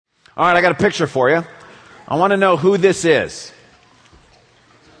All right, I got a picture for you. I want to know who this is.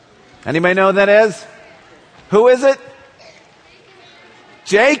 Anybody know who that is? Who is it?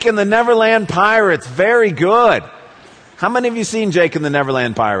 Jake and the Neverland Pirates. Very good. How many of you seen Jake and the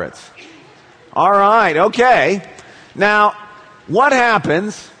Neverland Pirates? All right, okay. Now, what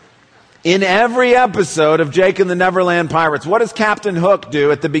happens in every episode of Jake and the Neverland Pirates? What does Captain Hook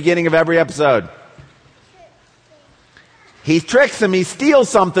do at the beginning of every episode? He tricks him. He steals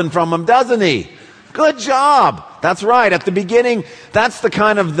something from him, doesn't he? Good job. That's right. At the beginning, that's the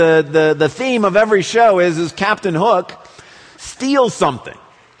kind of the theme of every show is Captain Hook steals something.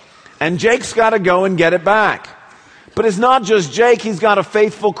 And Jake's got to go and get it back. But it's not just Jake. He's got a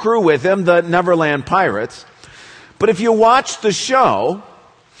faithful crew with him, the Neverland Pirates. But if you watch the show,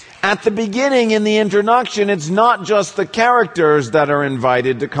 at the beginning in the introduction, it's not just the characters that are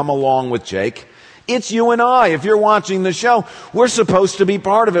invited to come along with Jake. It's you and I. If you're watching the show, we're supposed to be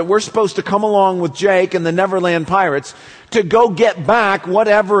part of it. We're supposed to come along with Jake and the Neverland Pirates to go get back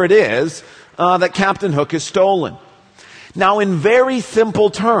whatever it is that Captain Hook has stolen. Now, in very simple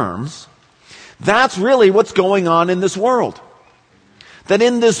terms, that's really what's going on in this world. That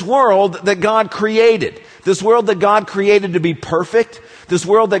in this world that God created, this world that God created to be perfect, this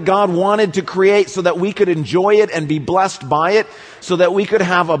world that God wanted to create so that we could enjoy it and be blessed by it, so that we could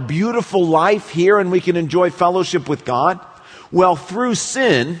have a beautiful life here and we can enjoy fellowship with God. Well, through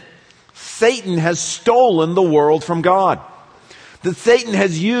sin, Satan has stolen the world from God. That Satan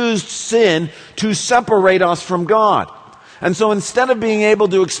has used sin to separate us from God. And so instead of being able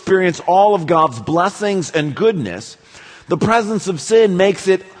to experience all of God's blessings and goodness, the presence of sin makes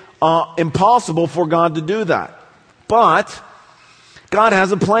it impossible for God to do that. But God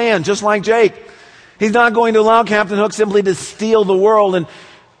has a plan, just like Jake. He's not going to allow Captain Hook simply to steal the world, and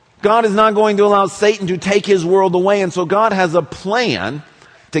God is not going to allow Satan to take his world away, and so God has a plan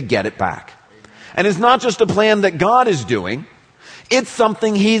to get it back. And it's not just a plan that God is doing, it's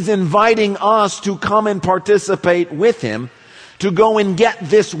something he's inviting us to come and participate with him to go and get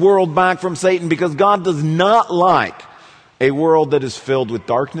this world back from Satan, because God does not like a world that is filled with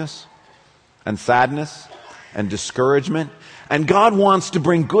darkness and sadness and discouragement. And God wants to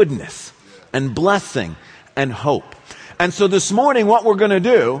bring goodness and blessing and hope. And so this morning what we're going to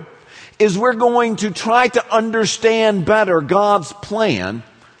do is we're going to try to understand better God's plan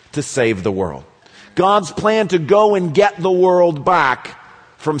to save the world. God's plan to go and get the world back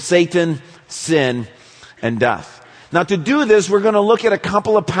from Satan, sin, and death. Now, to do this, we're going to look at a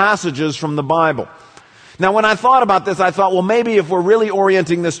couple of passages from the Bible. Now, when I thought about this, I thought, well, maybe if we're really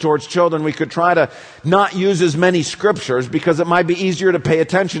orienting this towards children, we could try to not use as many scriptures, because it might be easier to pay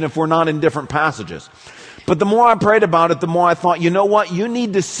attention if we're not in different passages. But the more I prayed about it, the more I thought, you know what? You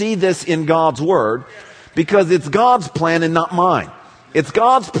need to see this in God's Word, because it's God's plan and not mine. It's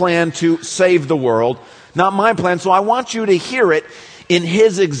God's plan to save the world, not my plan. So I want you to hear it in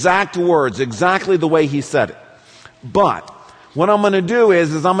His exact words, exactly the way He said it. But what I'm going to do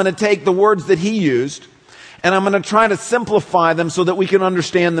is I'm going to take the words that He used, and I'm going to try to simplify them so that we can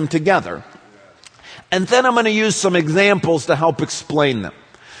understand them together. And then I'm going to use some examples to help explain them.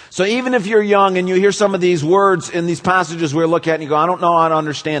 So even if you're young and you hear some of these words in these passages we're looking at and you go, I don't know how to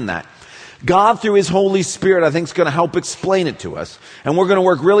understand that, God, through His Holy Spirit, I think is going to help explain it to us. And we're going to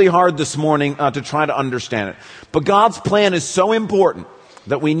work really hard this morning to try to understand it. But God's plan is so important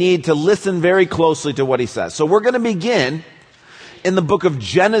that we need to listen very closely to what He says. So we're going to begin in the book of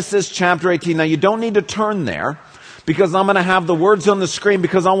Genesis chapter 18. Now, you don't need to turn there, because I'm going to have the words on the screen,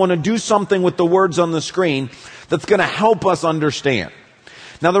 because I want to do something with the words on the screen that's going to help us understand.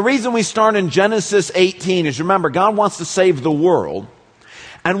 Now, the reason we start in Genesis 18 is, remember, God wants to save the world.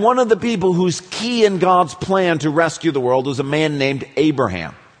 And one of the people who's key in God's plan to rescue the world is a man named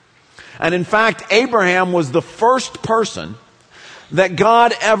Abraham. And in fact, Abraham was the first person that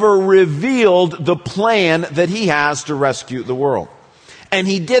God ever revealed the plan that He has to rescue the world. And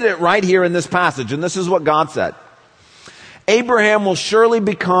He did it right here in this passage. And this is what God said. Abraham will surely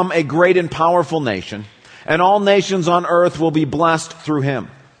become a great and powerful nation, and all nations on earth will be blessed through him.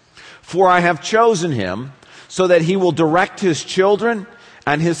 For I have chosen him so that he will direct his children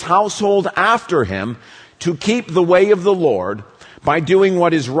and his household after him to keep the way of the Lord by doing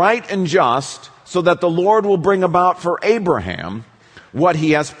what is right and just, so that the Lord will bring about for Abraham what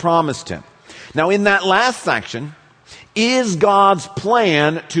He has promised him. Now, in that last section is God's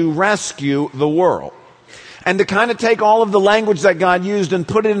plan to rescue the world. And to kind of take all of the language that God used and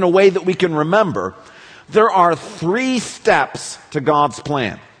put it in a way that we can remember, there are 3 steps to God's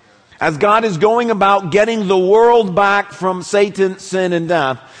plan. As God is going about getting the world back from Satan, sin, and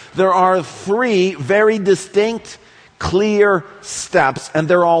death, there are 3 very distinct, clear steps, and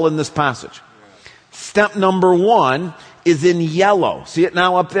they're all in this passage. Step number 1 is in yellow. See it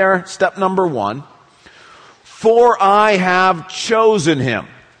now up there? Step number 1. For I have chosen him.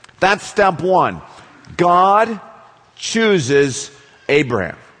 That's step 1. God chooses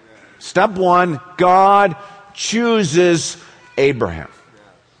Abraham. Step 1, God chooses Abraham.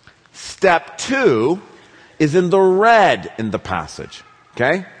 Step 2 is in the red in the passage.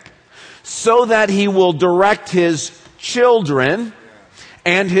 Okay? So that he will direct his children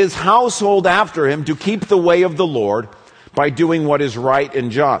and his household after him to keep the way of the Lord by doing what is right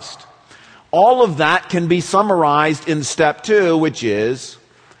and just. All of that can be summarized in step 2, which is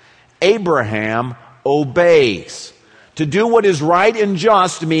Abraham obeys. To do what is right and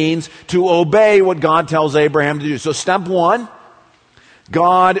just means to obey what God tells Abraham to do. So step 1,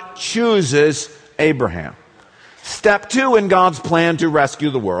 God chooses Abraham. Step 2 in God's plan to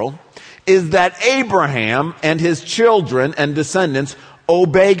rescue the world is that Abraham and his children and descendants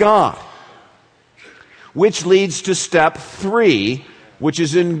obey God. Which leads to step 3, which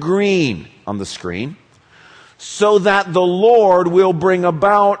is in green on the screen, so that the Lord will bring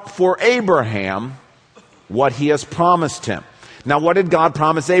about for Abraham what he has promised him. Now, what did God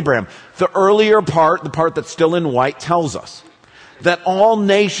promise Abraham? The earlier part, the part that's still in white, tells us that all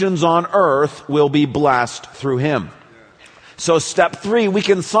nations on earth will be blessed through him. So step 3, we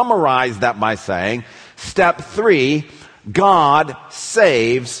can summarize that by saying, step 3, God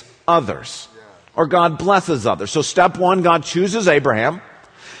saves others. Or God blesses others. So step 1, God chooses Abraham.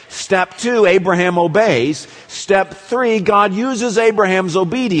 Step 2, Abraham obeys. Step 3, God uses Abraham's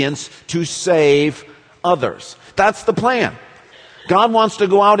obedience to save others. That's the plan. God wants to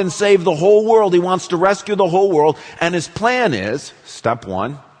go out and save the whole world. He wants to rescue the whole world. And his plan is, step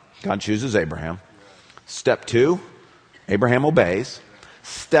 1, God chooses Abraham. Step 2, Abraham obeys.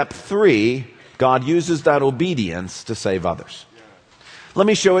 Step 3, God uses that obedience to save others. Let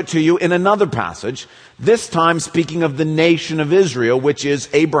me show it to you in another passage, this time speaking of the nation of Israel, which is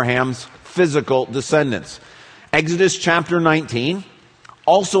Abraham's physical descendants. Exodus chapter 19,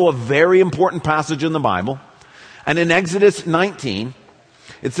 also a very important passage in the Bible. And in Exodus 19,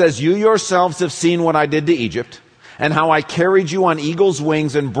 it says, "You yourselves have seen what I did to Egypt, and how I carried you on eagle's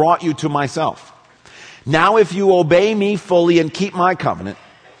wings and brought you to myself. Now if you obey me fully and keep my covenant,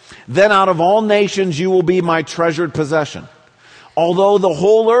 then out of all nations you will be my treasured possession. Although the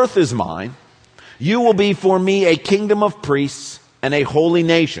whole earth is mine, you will be for me a kingdom of priests and a holy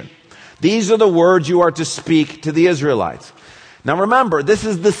nation. These are the words you are to speak to the Israelites." Now remember, this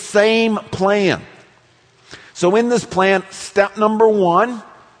is the same plan. So in this plan, step number 1,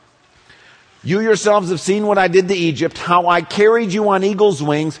 you yourselves have seen what I did to Egypt, how I carried you on eagle's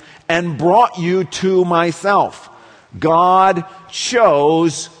wings and brought you to myself. God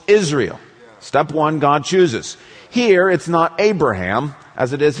chose Israel. Step 1, God chooses. Here, it's not Abraham,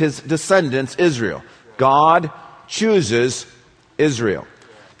 as it is his descendants, Israel. God chooses Israel.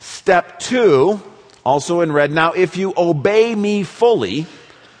 Step 2, also in red. Now, if you obey me fully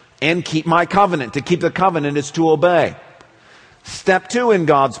and keep my covenant. To keep the covenant is to obey. Step 2 in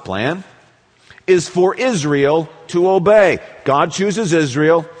God's plan is for Israel to obey. God chooses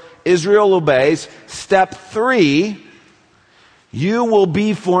Israel. Israel obeys. Step 3, you will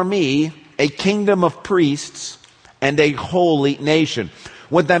be for me a kingdom of priests and a holy nation.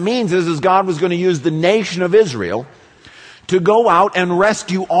 What that means is God was going to use the nation of Israel to go out and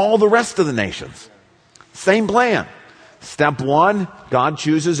rescue all the rest of the nations. Same plan. Step 1, God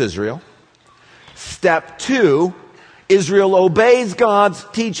chooses Israel. Step 2, Israel obeys God's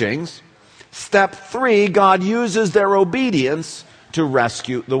teachings. Step 3, God uses their obedience to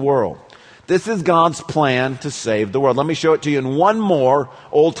rescue the world. This is God's plan to save the world. Let me show it to you in one more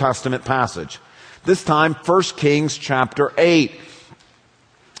Old Testament passage. This time, 1 Kings chapter 8.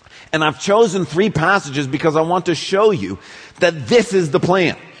 And I've chosen 3 passages because I want to show you that this is the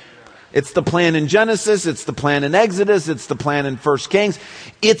plan. It's the plan in Genesis, it's the plan in Exodus, it's the plan in 1 Kings.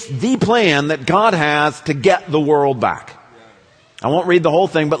 It's the plan that God has to get the world back. I won't read the whole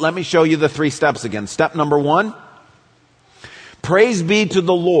thing, but let me show you the 3 steps again. Step number 1, praise be to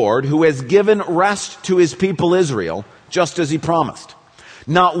the Lord who has given rest to his people Israel, just as he promised.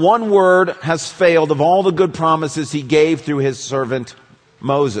 Not one word has failed of all the good promises he gave through his servant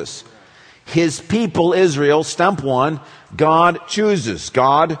Moses. His people Israel, step 1, God chooses.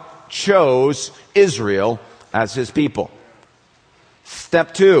 God chose Israel as his people.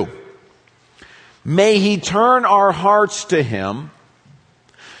 Step 2, may he turn our hearts to him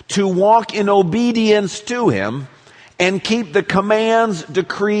to walk in obedience to him and keep the commands,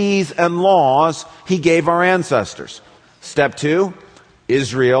 decrees, and laws he gave our ancestors. Step 2,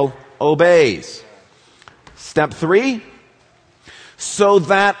 Israel obeys. Step 3, so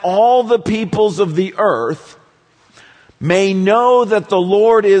that all the peoples of the earth may know that the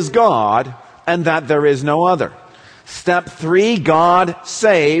Lord is God and that there is no other. Step 3, God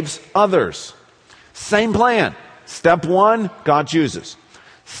saves others. Same plan. Step 1, God chooses.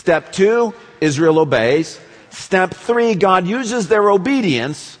 Step 2, Israel obeys. Step 3, God uses their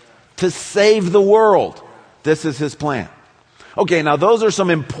obedience to save the world. This is his plan. Okay, now those are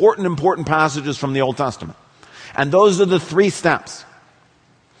some important passages from the Old Testament. And those are the 3 steps.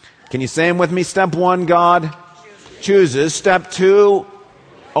 Can you say them with me? Step 1, God chooses. Step 2,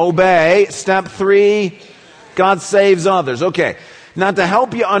 obey. Step 3, God saves others. Okay. Now to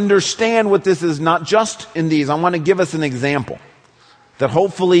help you understand what this is, not just in these, I want to give us an example that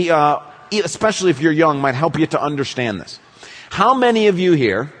hopefully, especially if you're young, might help you to understand this. How many of you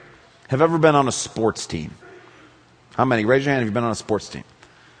here have ever been on a sports team? How many? Raise your hand if you've been on a sports team.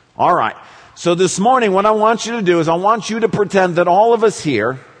 All right. So this morning, what I want you to do is I want you to pretend that all of us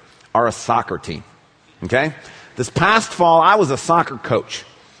here are a soccer team. Okay? This past fall, I was a soccer coach.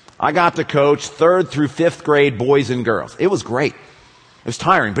 I got to coach 3rd through 5th grade boys and girls. It was great. It was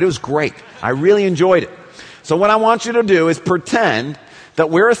tiring, but it was great. I really enjoyed it. So what I want you to do is pretend that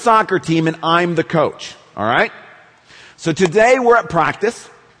we're a soccer team and I'm the coach. All right? So today we're at practice,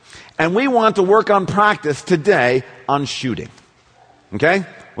 and we want to work on practice today on shooting. Okay?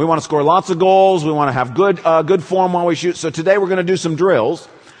 We want to score lots of goals. We want to have good form while we shoot. So today we're going to do some drills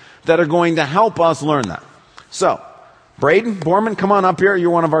that are going to help us learn that. So, Braden Borman, come on up here. You're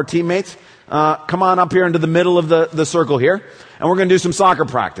one of our teammates. Come on up here into the middle of the circle here. And we're going to do some soccer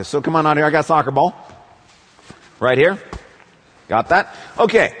practice. So come on out here. I got a soccer ball. Right here. Got that?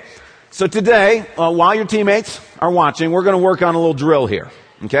 Okay. So today, while your teammates are watching, we're going to work on a little drill here.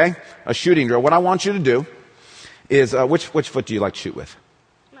 Okay? A shooting drill. What I want you to do is, which foot do you like to shoot with?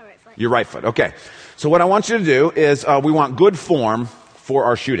 My right foot. Your right foot. Okay. So what I want you to do is, we want good form for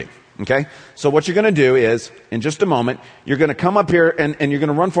our shooting. Okay? So what you're going to do is, in just a moment, you're going to come up here and you're going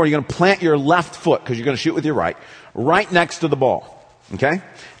to run forward. You're going to plant your left foot, because you're going to shoot with your right next to the ball. Okay?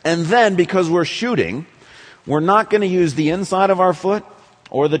 And then, because we're shooting, we're not going to use the inside of our foot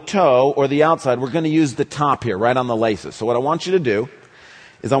or the toe or the outside. We're going to use the top here, right on the laces. So what I want you to do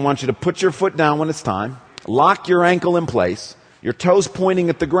is I want you to put your foot down when it's time, lock your ankle in place, your toes pointing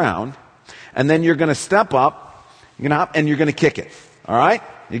at the ground, and then you're going to step up, and you're going to kick it. All right?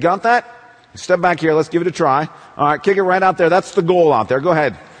 You got that? Step back here. Let's give it a try. All right, kick it right out there. That's the goal out there. Go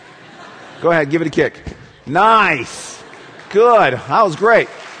ahead. Go ahead. Give it a kick. Nice. Good. That was great.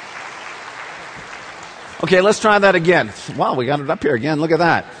 Okay, let's try that again. Wow, we got it up here again. Look at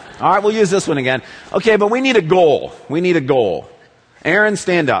that. All right, we'll use this one again. Okay, but we need a goal. We need a goal. Aaron,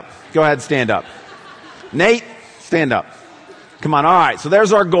 stand up. Go ahead, stand up. Nate, stand up. Come on. All right, so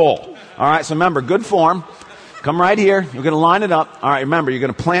there's our goal. All right, so remember, good form. Come right here. You're going to line it up. All right, remember, you're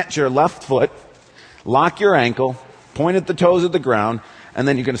going to plant your left foot, lock your ankle, point at the toes at the ground, and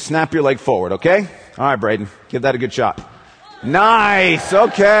then you're going to snap your leg forward, okay? All right, Braden, give that a good shot. Nice,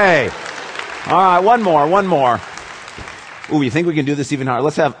 okay. All right, one more. Ooh, you think we can do this even harder?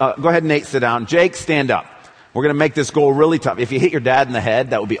 Let's have, go ahead, Nate, sit down. Jake, stand up. We're going to make this goal really tough. If you hit your dad in the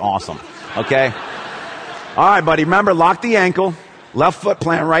head, that would be awesome, okay? All right, buddy, remember, lock the ankle, left foot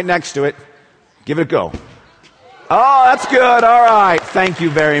plant right next to it. Give it a go. Oh, that's good. All right. Thank you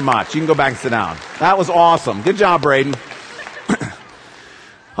very much. You can go back and sit down. That was awesome. Good job, Braden.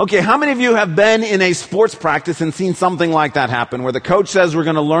 Okay, how many of you have been in a sports practice and seen something like that happen, where the coach says we're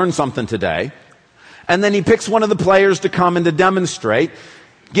going to learn something today, and then he picks one of the players to come and to demonstrate,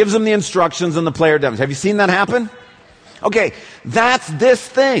 gives them the instructions, and the player demonstrates. Have you seen that happen? Okay, that's this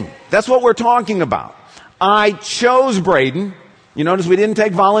thing. That's what we're talking about. I chose Braden. You notice we didn't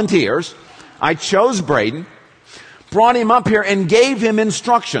take volunteers. I chose Braden, brought him up here, and gave him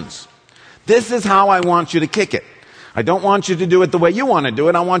instructions. This is how I want you to kick it. I don't want you to do it the way you want to do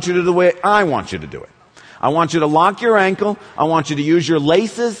it. I want you to do it the way I want you to do it. I want you to lock your ankle. I want you to use your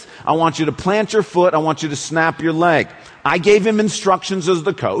laces. I want you to plant your foot. I want you to snap your leg. I gave him instructions as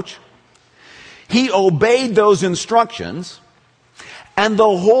the coach. He obeyed those instructions, and the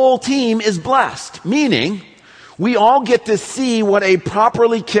whole team is blessed, meaning we all get to see what a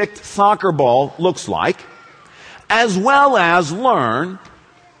properly kicked soccer ball looks like, as well as learn,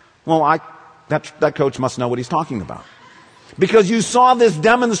 that coach must know what he's talking about. Because you saw this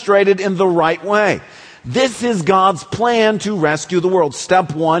demonstrated in the right way. This is God's plan to rescue the world.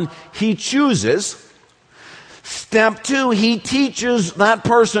 Step 1, he chooses. Step 2, he teaches that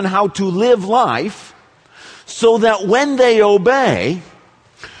person how to live life so that when they obey,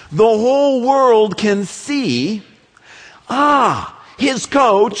 the whole world can see, His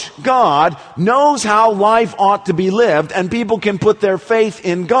coach, God, knows how life ought to be lived, and people can put their faith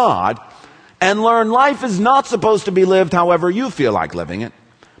in God and learn life is not supposed to be lived however you feel like living it,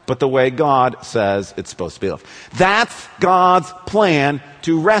 but the way God says it's supposed to be lived. That's God's plan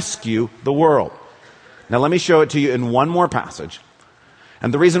to rescue the world. Now let me show it to you in one more passage.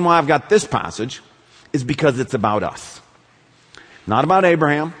 And the reason why I've got this passage is because it's about us. Not about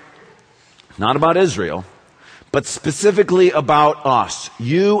Abraham, not about Israel, but specifically about us,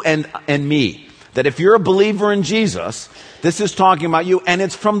 you and me. That if you're a believer in Jesus, this is talking about you, and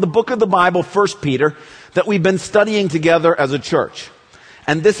it's from the book of the Bible, 1 Peter, that we've been studying together as a church.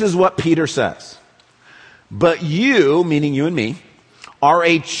 And this is what Peter says. But you, meaning you and me, are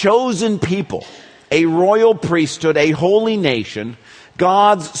a chosen people, a royal priesthood, a holy nation,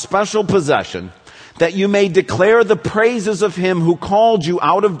 God's special possession, that you may declare the praises of him who called you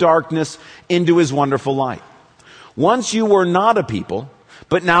out of darkness into his wonderful light. Once you were not a people,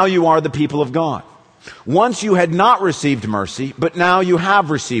 but now you are the people of God. Once you had not received mercy, but now you have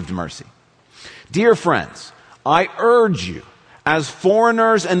received mercy. Dear friends, I urge you, as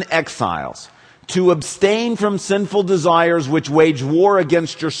foreigners and exiles, to abstain from sinful desires which wage war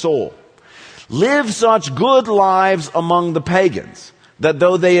against your soul. Live such good lives among the pagans, that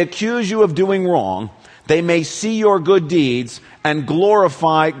though they accuse you of doing wrong, they may see your good deeds and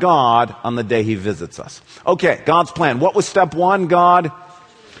glorify God on the day he visits us. Okay, God's plan. What was step one? God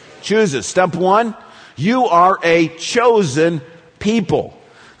chooses. Step one, you are a chosen people.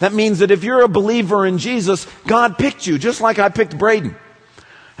 That means that if you're a believer in Jesus, God picked you, just like I picked Braden.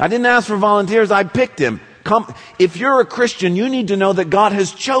 I didn't ask for volunteers, I picked him. Come, if you're a Christian, you need to know that God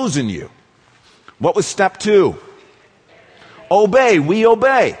has chosen you. What was step two? Obey. We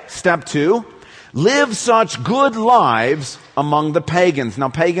obey. Step two, live such good lives among the pagans. Now,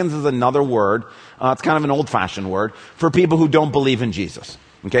 pagans is another word. It's kind of an old-fashioned word for people who don't believe in Jesus.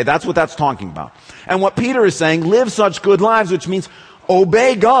 Okay, that's what that's talking about. And what Peter is saying, live such good lives, which means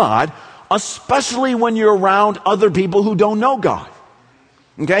obey God, especially when you're around other people who don't know God.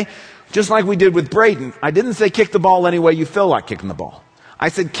 Okay? Just like we did with Braden. I didn't say kick the ball any way you feel like kicking the ball. I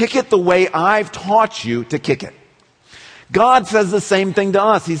said kick it the way I've taught you to kick it. God says the same thing to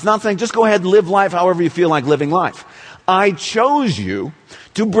us. He's not saying just go ahead and live life however you feel like living life. I chose you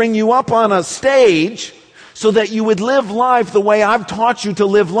to bring you up on a stage so that you would live life the way I've taught you to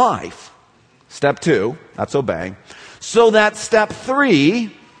live life. Step two, that's obey. So that step three,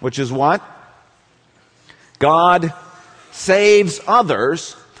 which is what? God saves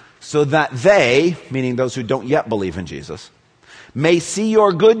others so that they, meaning those who don't yet believe in Jesus, may see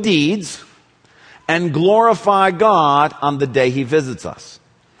your good deeds and glorify God on the day he visits us.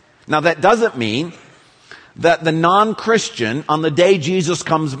 Now that doesn't mean that the non-Christian on the day Jesus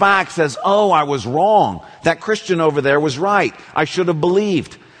comes back says, oh, I was wrong. That Christian over there was right. I should have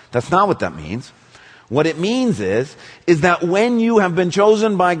believed. That's not what that means. What it means is that when you have been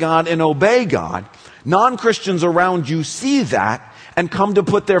chosen by God and obey God, non-Christians around you see that and come to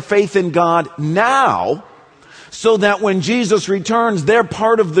put their faith in God now, so that when Jesus returns, they're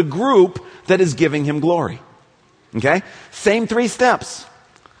part of the group that is giving him glory. Okay? Same three steps.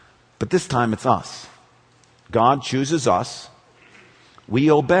 But this time it's us. God chooses us. We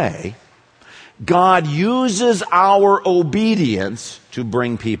obey. God uses our obedience to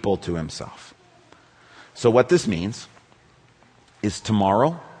bring people to himself. So what this means is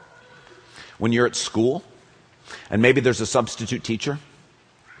tomorrow, when you're at school, and maybe there's a substitute teacher,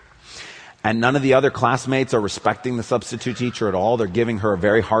 and none of the other classmates are respecting the substitute teacher at all, they're giving her a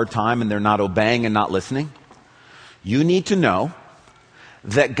very hard time, and they're not obeying and not listening, you need to know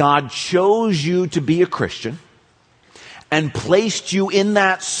that God chose you to be a Christian and placed you in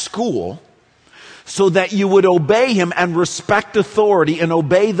that school so that you would obey him and respect authority and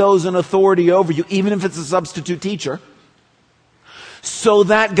obey those in authority over you, even if it's a substitute teacher, so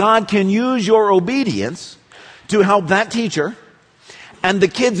that God can use your obedience to help that teacher and the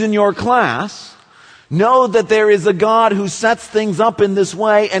kids in your class know that there is a God who sets things up in this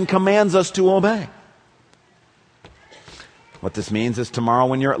way and commands us to obey. What this means is tomorrow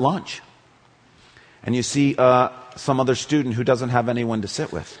when you're at lunch and you see some other student who doesn't have anyone to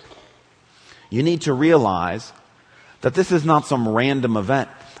sit with, you need to realize that this is not some random event.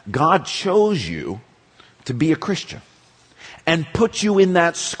 God chose you to be a Christian and put you in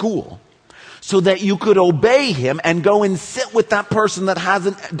that school so that you could obey him and go and sit with that person that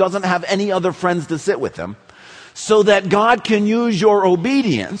doesn't have any other friends to sit with him, so that God can use your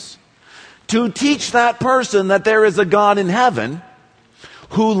obedience to teach that person that there is a God in heaven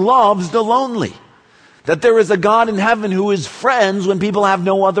who loves the lonely. That there is a God in heaven who is friends when people have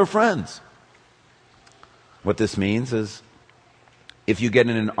no other friends. What this means is if you get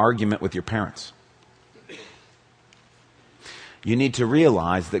in an argument with your parents. You need to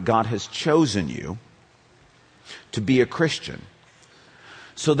realize that God has chosen you to be a Christian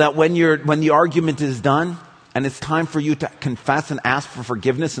so that when the argument is done and it's time for you to confess and ask for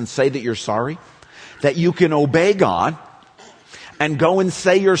forgiveness and say that you're sorry, that you can obey God and go and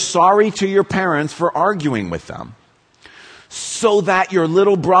say you're sorry to your parents for arguing with them, so that your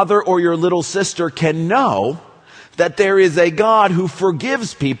little brother or your little sister can know that there is a God who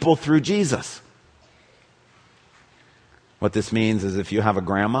forgives people through Jesus. What this means is if you have a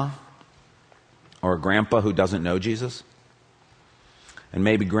grandma or a grandpa who doesn't know Jesus, and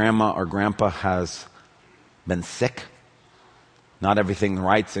maybe grandma or grandpa has been sick, not everything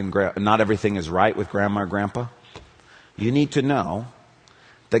is right with grandma or grandpa, you need to know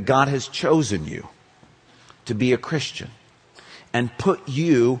that God has chosen you to be a Christian and put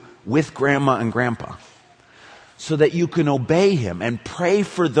you with grandma and grandpa so that you can obey him and pray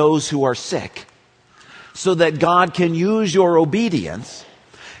for those who are sick, so that God can use your obedience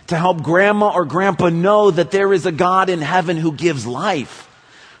to help grandma or grandpa know that there is a God in heaven who gives life,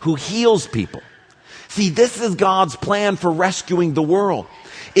 who heals people. See, this is God's plan for rescuing the world.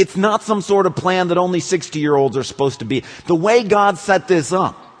 It's not some sort of plan that only 60-year-olds are supposed to be. The way God set this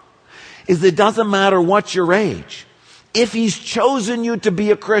up is it doesn't matter what your age. If he's chosen you to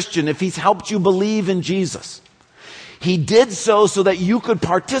be a Christian, if he's helped you believe in Jesus, he did so that you could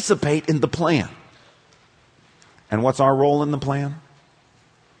participate in the plan. And what's our role in the plan?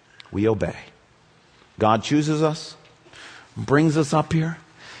 We obey. God chooses us, brings us up here,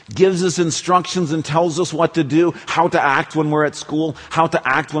 gives us instructions and tells us what to do, how to act when we're at school, how to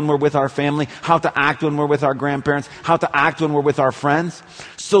act when we're with our family, how to act when we're with our grandparents, how to act when we're with our friends,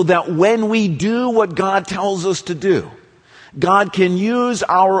 so that when we do what God tells us to do, God can use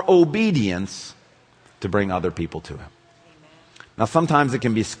our obedience to bring other people to him. Now, sometimes it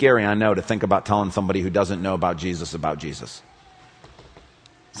can be scary, I know, to think about telling somebody who doesn't know about Jesus.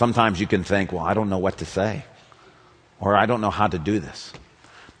 Sometimes you can think, well, I don't know what to say, or I don't know how to do this.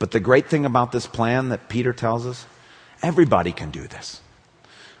 But the great thing about this plan that Peter tells us, everybody can do this.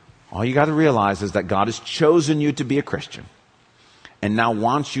 All you got to realize is that God has chosen you to be a Christian and now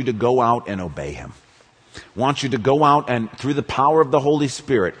wants you to go out and obey him. Wants you to go out and, through the power of the Holy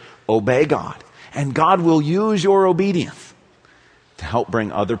Spirit, obey God. And God will use your obedience to help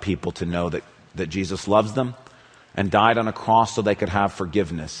bring other people to know that Jesus loves them and died on a cross so they could have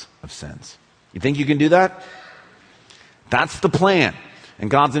forgiveness of sins. You think you can do that? That's the plan. And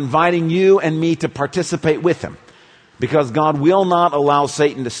God's inviting you and me to participate with him, because God will not allow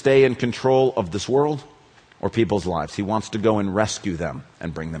Satan to stay in control of this world or people's lives. He wants to go and rescue them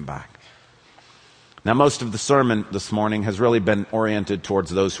and bring them back. Now, most of the sermon this morning has really been oriented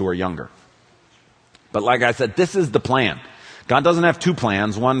towards those who are younger. But like I said, this is the plan. God doesn't have two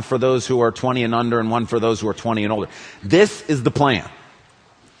plans, one for those who are 20 and under and one for those who are 20 and older. This is the plan.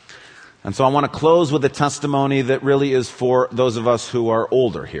 And so I want to close with a testimony that really is for those of us who are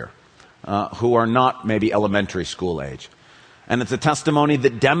older here, who are not maybe elementary school age. And it's a testimony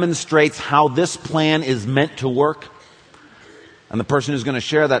that demonstrates how this plan is meant to work. And the person who's going to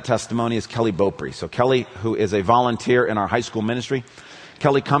share that testimony is Kelly Beaupre. So Kelly, who is a volunteer in our high school ministry.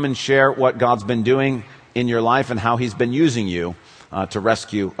 Kelly, come and share what God's been doing in your life and how he's been using you to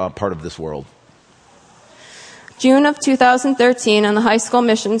rescue part of this world. June of 2013, on the high school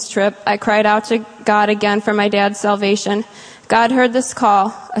missions trip, I cried out to God again for my dad's salvation. God heard this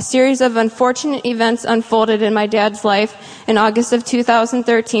call. A series of unfortunate events unfolded in my dad's life in August of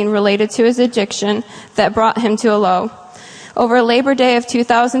 2013 related to his addiction that brought him to a low. Over Labor Day of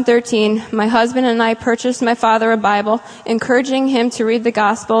 2013, my husband and I purchased my father a Bible, encouraging him to read the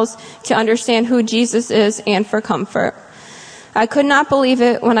Gospels to understand who Jesus is and for comfort. I could not believe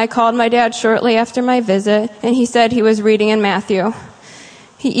it when I called my dad shortly after my visit, and he said he was reading in Matthew.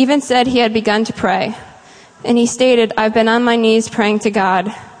 He even said he had begun to pray. And he stated, "I've been on my knees praying to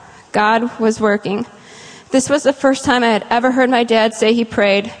God." God was working. This was the first time I had ever heard my dad say he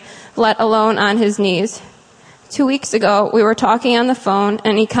prayed, let alone on his knees. 2 weeks ago, we were talking on the phone,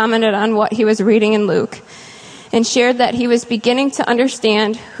 and he commented on what he was reading in Luke, and shared that he was beginning to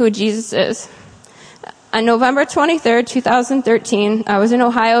understand who Jesus is. On November 23rd, 2013, I was in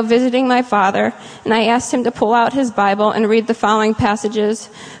Ohio visiting my father, and I asked him to pull out his Bible and read the following passages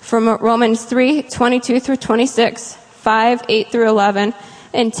from Romans 3:22 through 26, 5:8 through 11,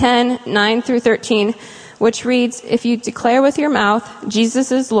 and 10:9 through 13, which reads, "If you declare with your mouth Jesus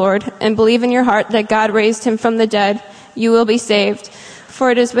is Lord and believe in your heart that God raised him from the dead, you will be saved.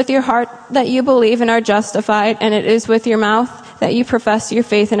 For it is with your heart that you believe and are justified, and it is with your mouth that you profess your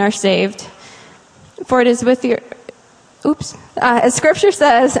faith and are saved. For it is with your As Scripture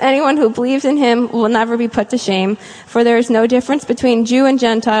says, anyone who believes in him will never be put to shame, for there is no difference between Jew and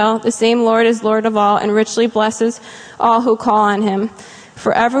Gentile. The same Lord is Lord of all and richly blesses all who call on him.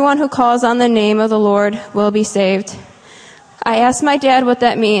 For everyone who calls on the name of the Lord will be saved. I asked my dad what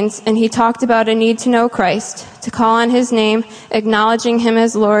that means, and he talked about a need to know Christ, to call on his name, acknowledging him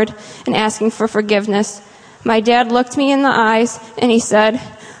as Lord, and asking for forgiveness. My dad looked me in the eyes, and he said,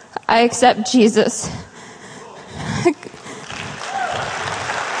 I accept Jesus.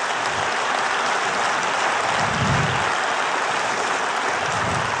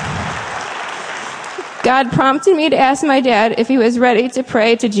 God prompted me to ask my dad if he was ready to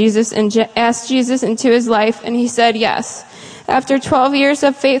pray to Jesus and ask Jesus into his life, and he said yes. After 12 years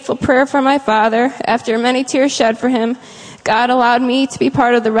of faithful prayer for my father, after many tears shed for him, God allowed me to be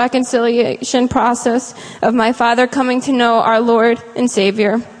part of the reconciliation process of my father coming to know our Lord and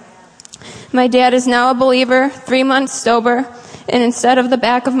Savior. My dad is now a believer, 3 months sober, and instead of the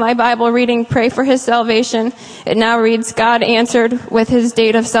back of my Bible reading, pray for his salvation, it now reads, God answered with his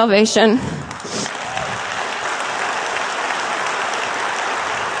date of salvation.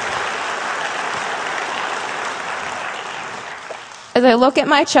 As I look at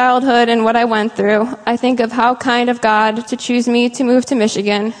my childhood and what I went through, I think of how kind of God to choose me to move to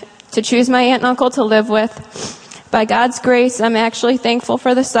Michigan, to choose my aunt and uncle to live with. By God's grace, I'm actually thankful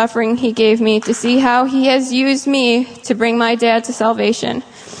for the suffering he gave me to see how he has used me to bring my dad to salvation.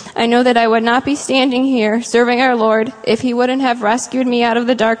 I know that I would not be standing here serving our Lord if he wouldn't have rescued me out of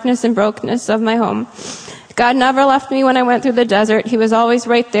the darkness and brokenness of my home. God never left me when I went through the desert. He was always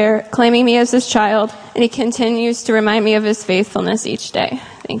right there, claiming me as his child, and he continues to remind me of his faithfulness each day.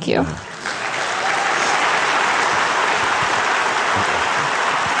 Thank you.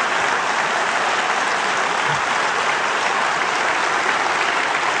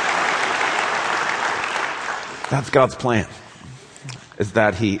 That's God's plan, is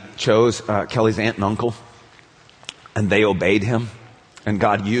that he chose Kelly's aunt and uncle, and they obeyed him, and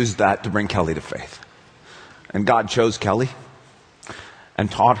God used that to bring Kelly to faith. And God chose Kelly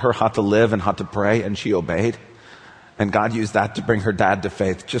and taught her how to live and how to pray, and she obeyed. And God used that to bring her dad to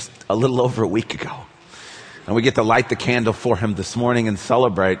faith just a little over a week ago. And we get to light the candle for him this morning and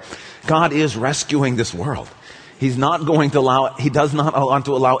celebrate. God is rescuing this world. He does not want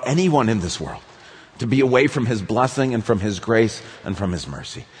to allow anyone in this world to be away from his blessing and from his grace and from his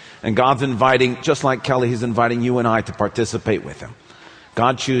mercy. And God's inviting, just like Kelly, he's inviting you and I to participate with him.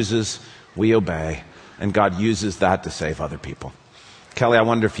 God chooses, we obey. And God uses that to save other people. Kelly, I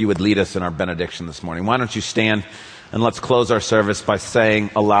wonder if you would lead us in our benediction this morning. Why don't you stand and let's close our service by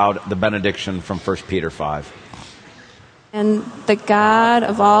saying aloud the benediction from 1 Peter 5. And the God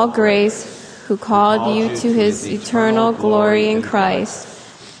of all grace, who called you to his eternal glory in Christ,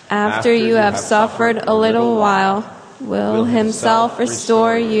 after you have suffered a little while, will himself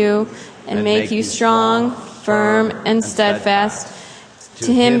restore you and make you strong, firm, and steadfast.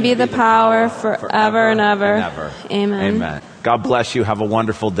 To him be the power forever and ever. Amen. Amen. God bless you. Have a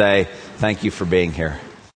wonderful day. Thank you for being here.